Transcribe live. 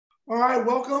All right,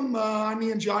 welcome. I'm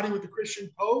Ian Jotty with the Christian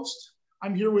Post.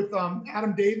 I'm here with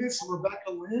Adam Davis and Rebecca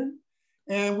Lynn,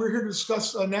 and we're here to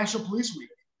discuss National Police Week.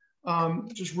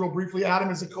 Just real briefly, Adam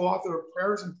is the co-author of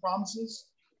Prayers and Promises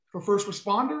for First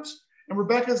Responders, and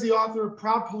Rebecca is the author of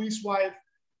Proud Police Wife,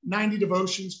 90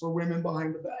 Devotions for Women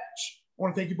Behind the Badge. I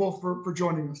want to thank you both for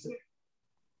joining us today.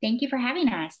 Thank you for having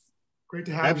us. Great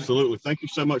to have you. Absolutely. Thank you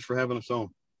so much for having us on.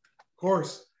 Of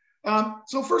course.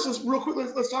 So first,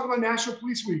 let's talk about National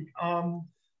Police Week.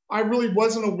 I really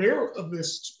wasn't aware of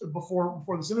this before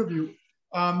this interview.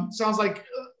 Sounds like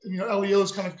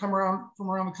LEOs kind of come around from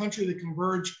around the country. They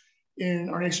converge in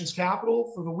our nation's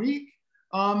capital for the week.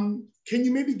 Can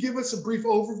you maybe give us a brief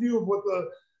overview of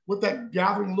what that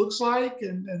gathering looks like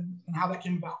and how that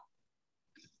came about?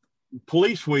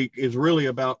 Police Week is really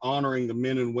about honoring the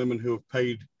men and women who have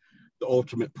paid the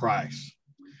ultimate price.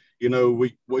 You know,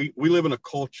 we live in a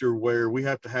culture where we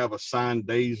have to have assigned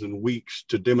days and weeks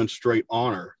to demonstrate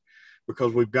honor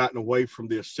because we've gotten away from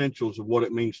the essentials of what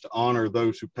it means to honor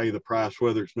those who pay the price,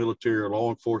 whether it's military or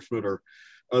law enforcement or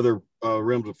other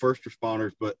realms of first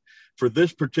responders. But for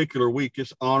this particular week,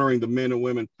 it's honoring the men and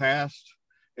women past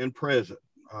and present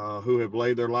who have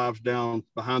laid their lives down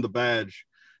behind the badge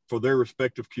for their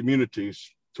respective communities,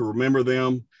 to remember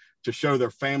them, to show their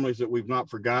families that we've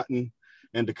not forgotten,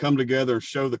 and to come together and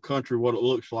show the country what it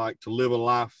looks like to live a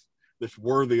life that's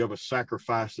worthy of a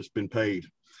sacrifice that's been paid.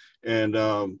 And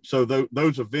so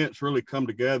those events really come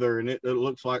together, and it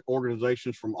looks like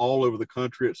organizations from all over the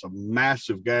country. It's a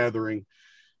massive gathering.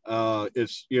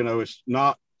 It's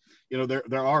not,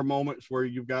 there are moments where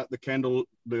you've got the candles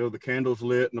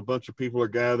lit and a bunch of people are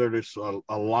gathered. It's a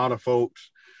lot of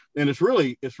folks, and it's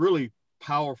really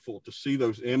powerful to see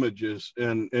those images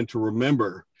and to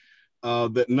remember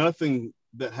that nothing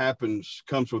that happens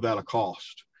comes without a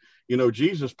cost. You know,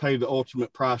 Jesus paid the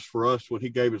ultimate price for us when he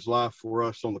gave his life for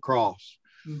us on the cross.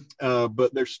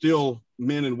 But there's still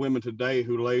men and women today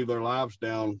who lay their lives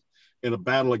down in a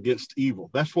battle against evil.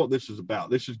 That's what this is about.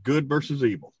 This is good versus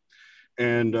evil.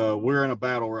 And we're in a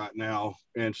battle right now.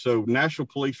 And so National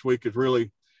Police Week is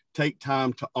really take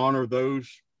time to honor those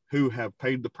who have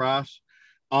paid the price,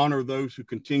 honor those who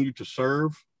continue to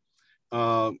serve,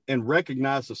 and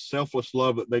recognize the selfless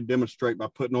love that they demonstrate by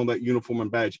putting on that uniform and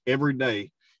badge every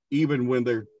day, even when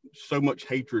there's so much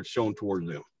hatred shown towards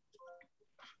them.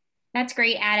 That's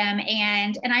great, Adam.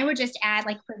 And I would just add,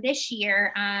 like, for this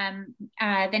year,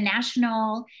 the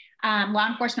National Law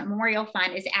Enforcement Memorial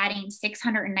Fund is adding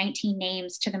 619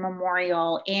 names to the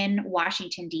memorial in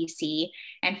Washington, D.C.,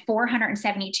 and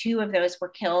 472 of those were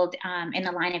killed in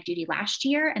the line of duty last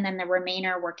year, and then the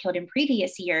remainder were killed in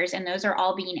previous years, and those are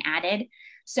all being added.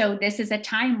 So this is a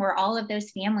time where all of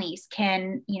those families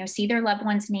can, see their loved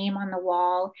one's name on the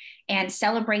wall and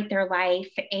celebrate their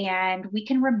life. And we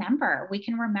can remember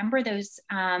those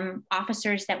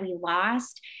officers that we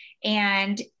lost,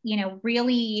 and,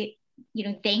 really,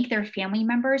 thank their family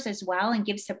members as well, and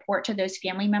give support to those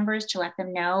family members to let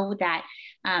them know that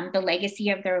the legacy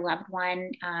of their loved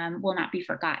one will not be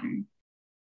forgotten.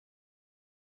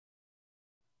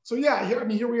 So yeah,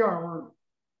 here we are.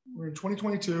 We're in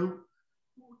 2022.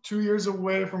 2 years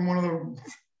away from one of the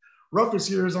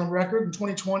roughest years on record in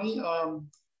 2020.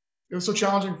 It was so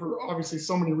challenging for obviously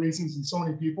so many reasons and so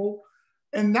many people.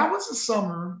 And that was the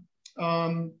summer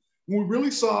when we really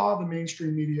saw the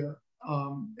mainstream media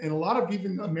and a lot of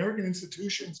even American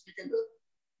institutions begin to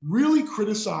really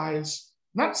criticize,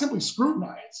 not simply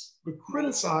scrutinize, but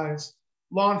criticize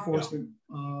law enforcement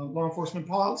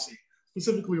policy,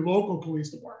 specifically local police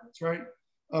departments, right,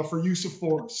 for use of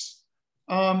force.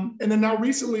 And then now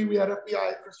recently we had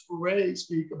FBI Christopher Wray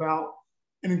speak about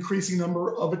an increasing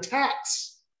number of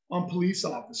attacks on police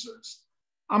officers.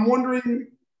 I'm wondering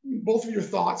both of your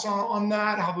thoughts on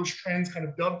that, how those trends kind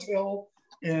of dovetail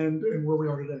and where we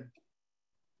are today.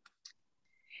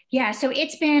 Yeah, so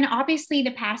it's been, obviously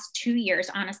the past 2 years,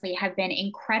 honestly, have been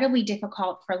incredibly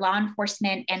difficult for law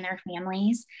enforcement and their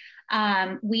families.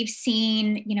 We've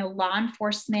seen, law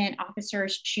enforcement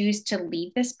officers choose to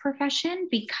leave this profession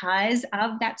because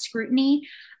of that scrutiny.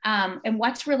 And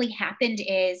what's really happened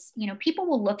is, people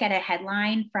will look at a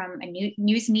headline from a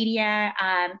news media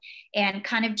and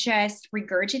kind of just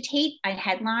regurgitate a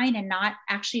headline and not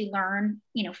actually learn,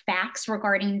 facts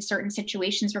regarding certain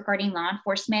situations regarding law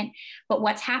enforcement. But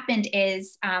what's happened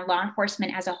is law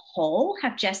enforcement as a whole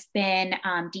have just been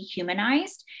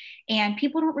dehumanized. And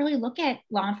people don't really look at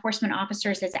law enforcement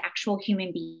officers as actual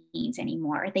human beings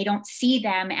anymore. They don't see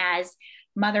them as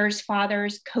mothers,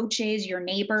 fathers, coaches, your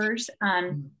neighbors.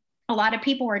 a lot of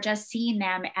people are just seeing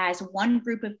them as one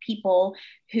group of people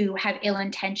who have ill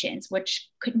intentions, which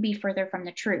couldn't be further from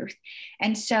the truth.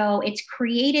 And so it's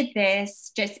created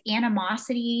this just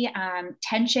animosity,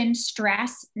 tension,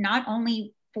 stress, not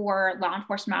only for law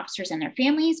enforcement officers and their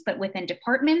families, but within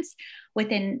departments,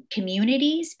 within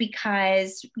communities,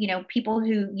 because, you know, people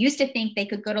who used to think they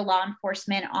could go to law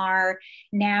enforcement are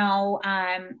now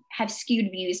have skewed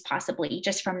views, possibly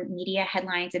just from media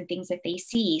headlines and things that they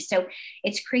see. So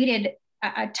it's created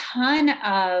a ton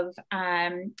of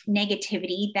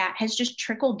negativity that has just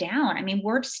trickled down. I mean,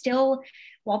 we're still,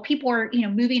 while people are, you know,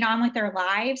 moving on with their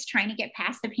lives, trying to get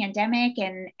past the pandemic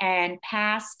and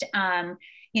past,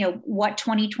 you know, what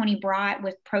 2020 brought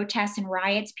with protests and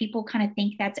riots, people kind of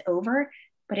think that's over,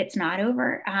 but it's not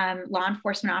over. Law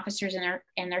enforcement officers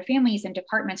and their families and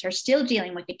departments are still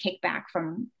dealing with the kickback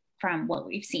from what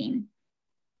we've seen.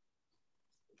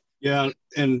 Yeah,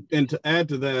 and to add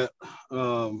to that,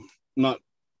 not,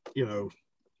 you know,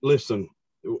 listen,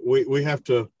 we have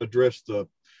to address the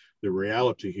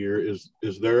reality here is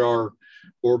there are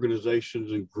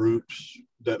organizations and groups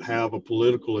that have a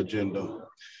political agenda,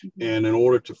 and in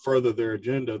order to further their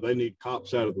agenda, they need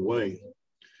cops out of the way.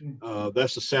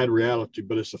 That's a sad reality,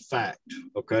 but it's a fact.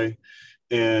 Okay.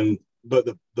 But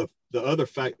the other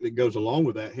fact that goes along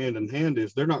with that, hand in hand,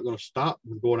 is they're not going to stop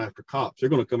from going after cops. They're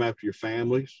going to come after your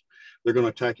families. They're going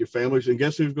to attack your families. And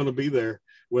guess who's going to be there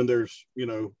when there's, you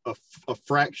know, a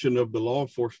fraction of the law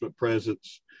enforcement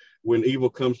presence when evil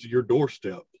comes to your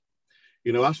doorstep?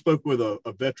 You know, I spoke with a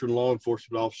veteran law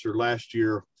enforcement officer last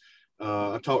year.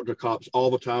 I talked to cops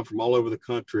all the time from all over the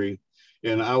country.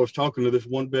 And I was talking to this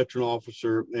one veteran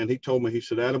officer, and he told me, he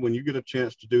said, Adam, when you get a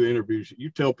chance to do interviews, you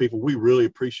tell people we really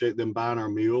appreciate them buying our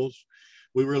meals.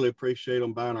 We really appreciate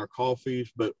them buying our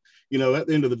coffees. But, you know, at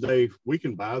the end of the day, we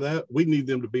can buy that. We need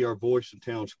them to be our voice in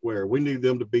town square. We need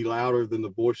them to be louder than the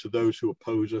voice of those who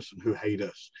oppose us and who hate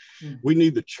us. We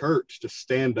need the church to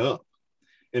stand up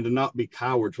and to not be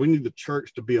cowards. We need the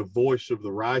church to be a voice of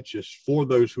the righteous for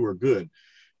those who are good.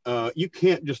 You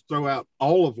can't just throw out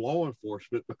all of law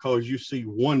enforcement because you see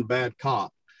one bad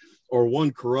cop or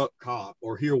one corrupt cop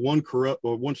or hear one corrupt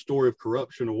or one story of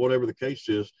corruption or whatever the case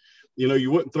is. You know,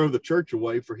 you wouldn't throw the church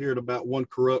away for hearing about one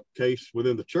corrupt case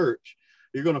within the church.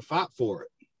 You're going to fight for it,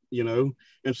 you know?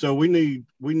 And so we need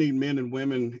men and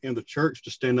women in the church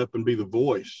to stand up and be the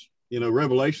voice. You know,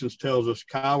 Revelations tells us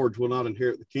cowards will not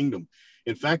inherit the kingdom.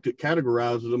 In fact, it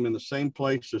categorizes them in the same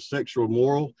place as sexual,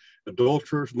 immoral,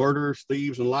 adulterers, murderers,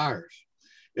 thieves, and liars.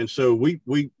 And so we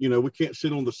can't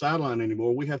sit on the sideline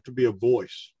anymore. We have to be a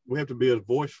voice. We have to be a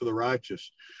voice for the righteous.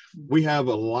 We have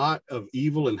a lot of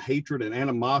evil and hatred and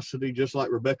animosity, just like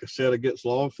Rebecca said, against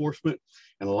law enforcement.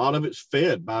 And a lot of it's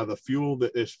fed by the fuel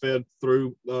that is fed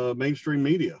through mainstream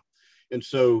media. And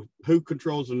so who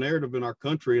controls the narrative in our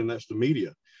country? And that's the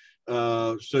media.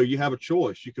 So you have a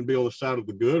choice. You can be on the side of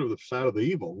the good or the side of the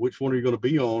evil. Which one are you going to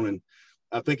be on? And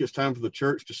I think it's time for the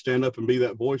church to stand up and be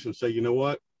that voice and say, you know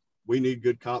what? We need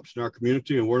good cops in our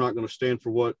community, and we're not going to stand for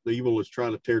what the evil is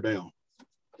trying to tear down.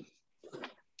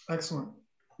 Excellent.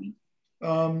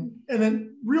 And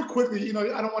then real quickly, you know,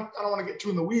 I don't want to get too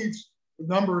in the weeds with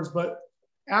numbers, but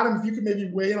Adam, if you could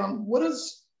maybe weigh in on what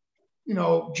is, you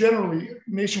know, generally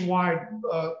nationwide,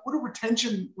 what do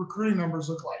retention recruiting numbers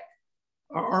look like?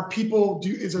 Are people,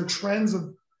 is there trends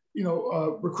of, you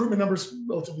know, recruitment numbers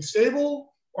relatively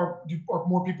stable? Are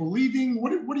more people leaving?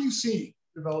 What do you see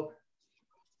developing?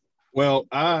 Well,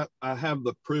 I have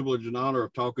the privilege and honor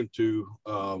of talking to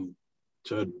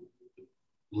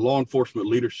law enforcement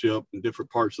leadership in different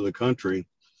parts of the country,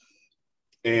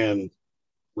 and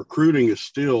recruiting is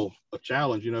still a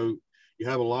challenge. You know, you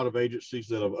have a lot of agencies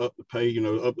that have upped the pay, you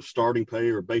know, up the starting pay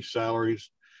or base salaries,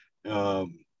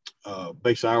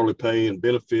 base hourly pay and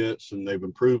benefits, and they've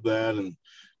improved that, and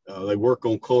they work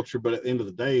on culture. But at the end of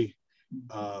the day,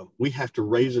 we have to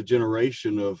raise a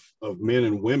generation of men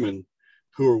and women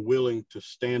who are willing to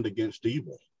stand against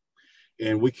evil.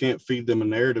 And we can't feed them a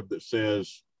narrative that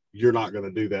says, you're not going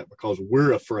to do that because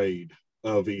we're afraid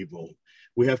of evil.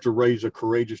 We have to raise a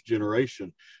courageous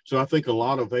generation. So I think a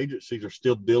lot of agencies are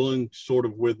still dealing sort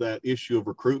of with that issue of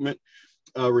recruitment.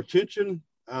 Retention,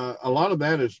 a lot of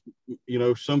that is, you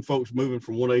know, some folks moving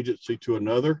from one agency to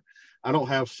another. I don't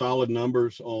have solid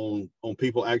numbers on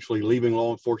people actually leaving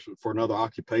law enforcement for another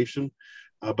occupation.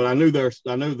 But I know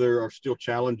there are still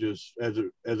challenges as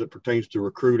it pertains to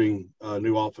recruiting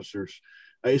new officers.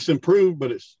 It's improved,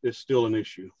 but it's still an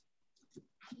issue.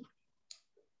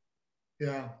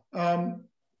 Yeah,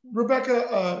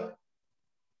 Rebecca,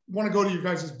 want to go to you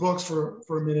guys' books for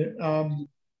a minute.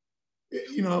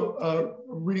 You know,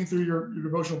 reading through your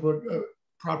devotional book,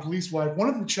 Proud Police Wife. One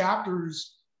of the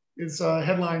chapters is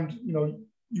headlined,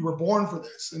 you were born for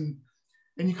this. And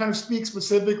you kind of speak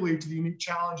specifically to the unique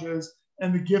challenges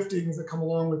and the giftings that come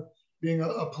along with being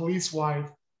a police wife.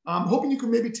 I'm hoping you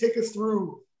can maybe take us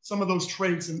through some of those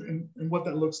traits and what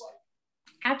that looks like.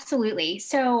 Absolutely.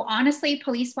 So honestly,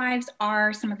 police wives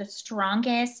are some of the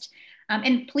strongest,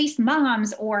 and police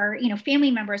moms or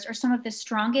family members are some of the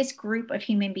strongest group of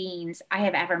human beings I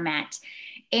have ever met.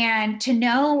 And to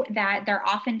know that they're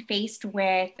often faced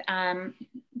with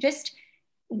just,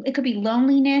 it could be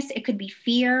loneliness, it could be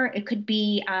fear, it could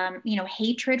be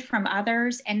hatred from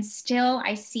others, and still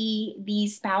I see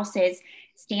these spouses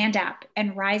stand up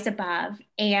and rise above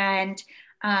and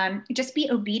just be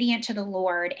obedient to the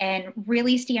Lord and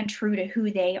really stand true to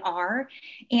who they are.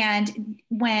 And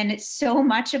when so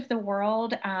much of the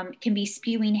world can be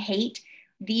spewing hate,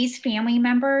 these family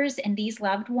members and these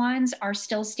loved ones are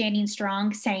still standing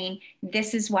strong, saying,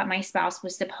 this is what my spouse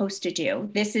was supposed to do.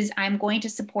 I'm going to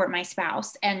support my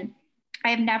spouse. And I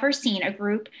have never seen a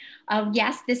group of,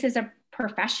 yes, this is a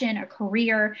profession, a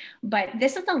career, but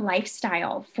this is a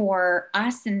lifestyle for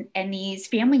us and these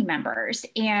family members.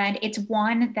 And it's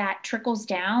one that trickles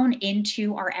down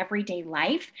into our everyday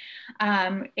life.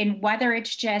 And whether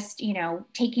it's just,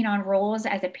 taking on roles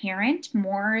as a parent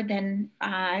more than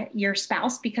your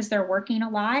spouse because they're working a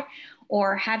lot,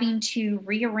 or having to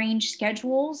rearrange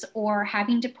schedules, or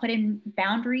having to put in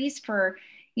boundaries for,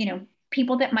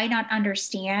 people that might not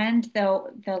understand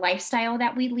the lifestyle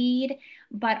that we lead.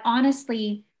 But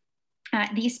honestly,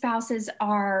 these spouses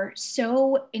are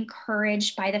so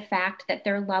encouraged by the fact that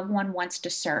their loved one wants to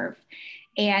serve,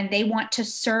 and they want to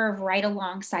serve right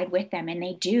alongside with them, and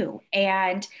they do.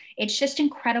 And it's just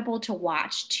incredible to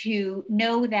watch, to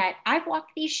know that I've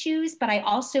walked these shoes, but I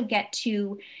also get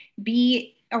to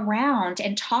be around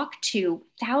and talk to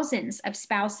thousands of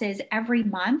spouses every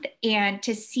month, and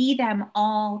to see them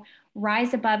all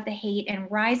rise above the hate and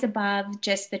rise above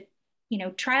just the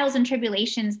trials and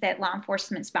tribulations that law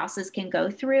enforcement spouses can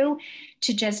go through,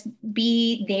 to just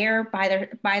be there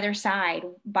by their side,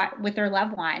 but with their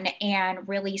loved one, and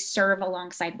really serve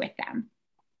alongside with them.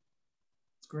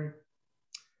 That's great.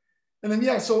 And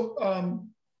then, so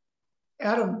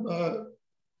Adam,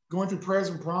 going through prayers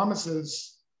and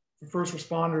promises for first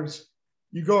responders,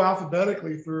 you go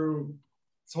alphabetically through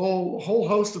this whole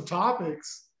host of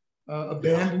topics: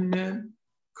 abandonment,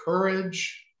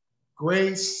 courage,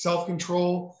 grace,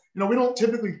 self-control. We don't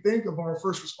typically think of our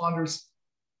first responders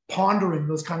pondering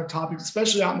those kind of topics,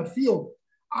 especially out in the field.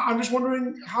 I'm just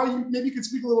wondering how you maybe could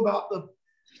speak a little about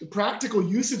the practical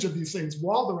usage of these things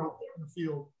while they're out there in the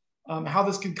field, how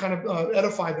this can kind of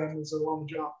edify them as they're on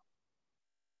the job.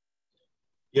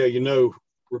 Yeah,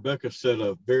 Rebecca said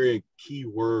a very key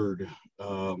word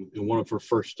in one of her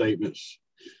first statements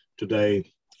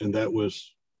today, and that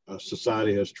was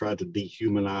society has tried to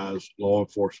dehumanize law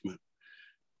enforcement.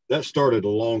 That started a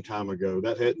long time ago.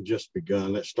 That hadn't just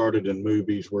begun. That started in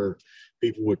movies where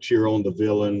people would cheer on the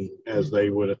villain as they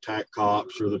would attack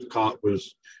cops, or the cop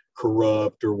was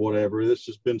corrupt or whatever. This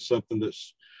has been something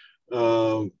that's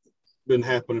been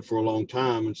happening for a long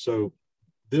time. And so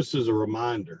this is a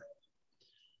reminder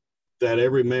that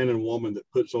every man and woman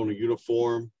that puts on a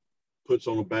uniform, puts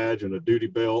on a badge and a duty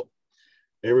belt,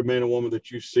 every man and woman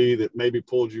that you see that maybe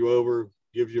pulls you over,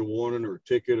 gives you a warning or a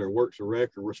ticket or works a wreck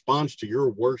or responds to your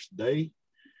worst day,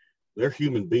 they're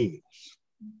human beings.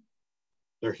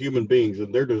 They're human beings,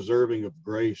 and they're deserving of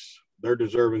grace. They're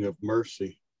deserving of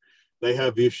mercy. They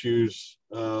have issues,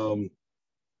 and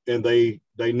they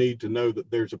need to know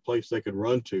that there's a place they can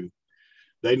run to.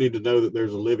 They need to know that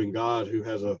there's a living God who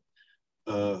has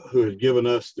given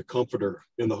us the Comforter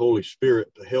in the Holy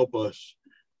Spirit to help us,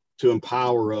 to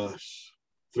empower us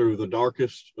through the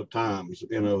darkest of times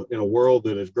in a world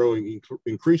that is growing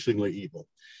increasingly evil.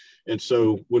 And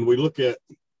so when we look at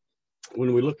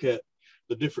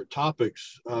the different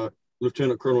topics,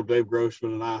 Lieutenant Colonel Dave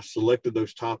Grossman and I selected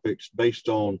those topics based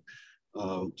on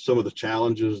some of the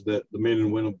challenges that the men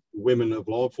and women of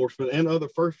law enforcement and other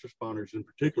first responders in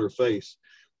particular face.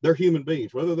 They're human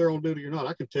beings, whether they're on duty or not.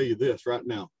 I can tell you this right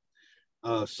now.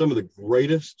 Some of the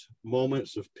greatest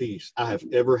moments of peace I have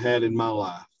ever had in my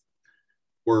life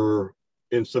were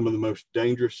in some of the most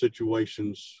dangerous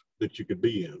situations that you could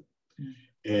be in.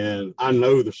 And I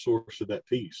know the source of that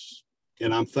peace,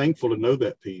 and I'm thankful to know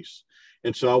that peace.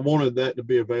 And so I wanted that to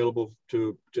be available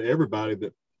to everybody,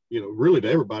 that, really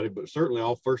to everybody, but certainly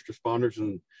all first responders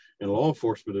and law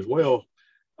enforcement as well.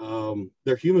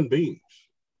 They're human beings.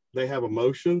 They have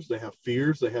emotions, they have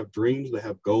fears, they have dreams, they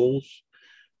have goals.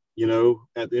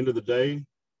 At the end of the day,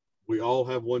 we all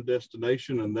have one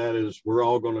destination, and that is we're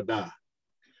all going to die.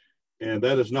 And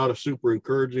that is not a super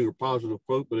encouraging or positive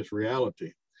quote, but it's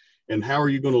reality. And how are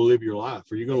you going to live your life?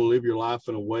 Are you going to live your life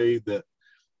in a way that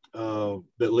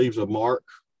that leaves a mark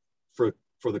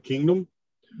for the kingdom?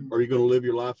 Or are you going to live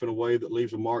your life in a way that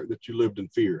leaves a mark that you lived in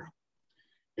fear?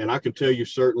 And I can tell you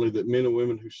certainly that men and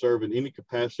women who serve in any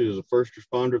capacity as a first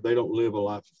responder, they don't live a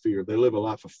life of fear. They live a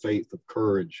life of faith, of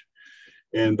courage.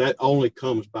 And that only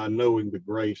comes by knowing the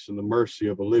grace and the mercy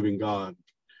of a living God,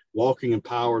 walking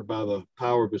empowered by the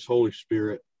power of his Holy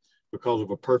Spirit because of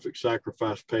a perfect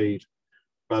sacrifice paid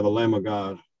by the Lamb of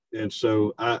God. And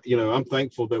so I'm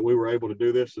thankful that we were able to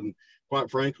do this. And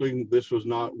quite frankly, this was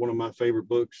not one of my favorite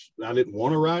books. I didn't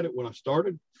want to write it when I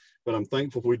started, but I'm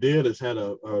thankful we did. It's had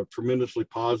a tremendously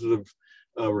positive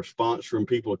response from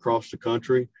people across the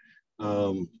country.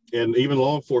 And even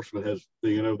law enforcement has,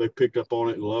 they picked up on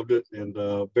it and loved it, and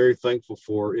very thankful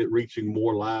for it reaching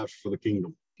more lives for the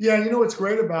kingdom. Yeah, what's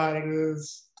great about it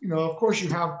is, of course you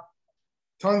have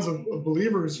tons of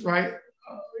believers, right?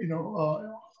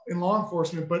 In law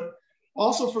enforcement, but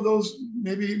also for those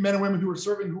maybe men and women who are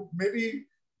serving who maybe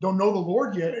don't know the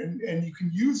Lord yet, and you can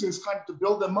use this kind of to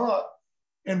build them up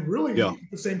and really at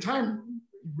the same time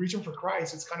reach them for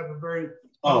Christ. It's kind of a very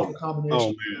powerful combination.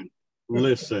 Oh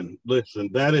man, listen,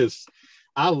 that is,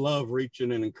 I love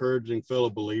reaching and encouraging fellow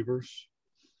believers.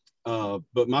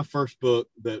 But my first book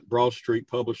that Broad Street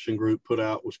Publishing Group put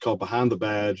out was called Behind the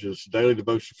Badge. It's Daily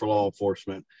Devotion for Law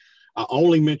Enforcement. I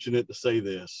only mention it to say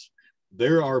this.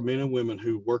 There are men and women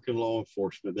who work in law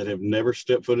enforcement that have never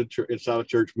stepped foot inside a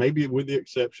church, maybe with the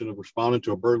exception of responding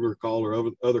to a burglary call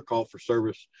or other call for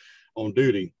service on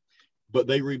duty, but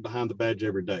they read Behind the Badge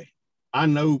every day.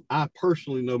 I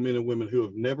personally know men and women who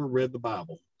have never read the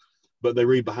Bible, but they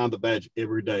read Behind the Badge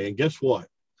every day. And guess what?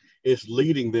 It's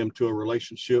leading them to a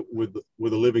relationship with a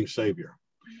living Savior.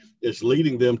 It's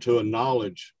leading them to a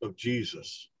knowledge of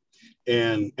Jesus.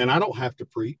 And I don't have to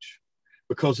preach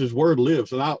because his word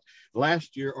lives. And during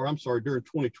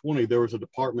 2020, there was a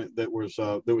department that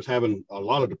was having, a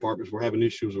lot of departments were having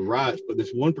issues with riots, but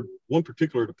this one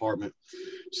particular department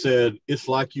said, it's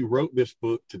like you wrote this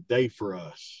book today for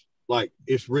us. Like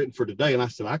it's written for today. And I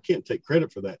said, I can't take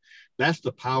credit for that. That's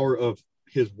the power of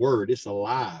his word. It's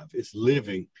alive, it's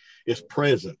living, it's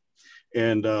present.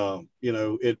 And,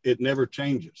 it never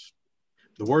changes.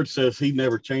 The word says he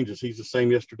never changes. He's the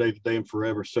same yesterday, today, and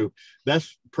forever. So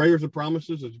that's Prayers and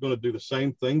Promises is going to do the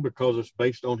same thing because it's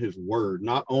based on his word,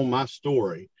 not on my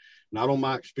story, not on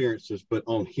my experiences, but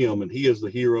on him. And he is the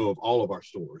hero of all of our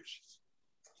stories.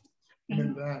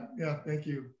 Amen to that. Yeah, thank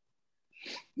you.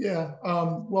 Yeah.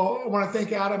 Well, I want to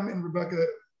thank Adam and Rebecca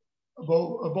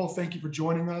both. Thank you for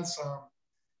joining us.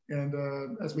 And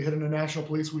as we head into National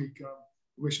Police Week,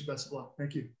 we wish you the best of luck.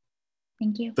 Thank you.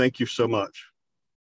 Thank you. Thank you so much.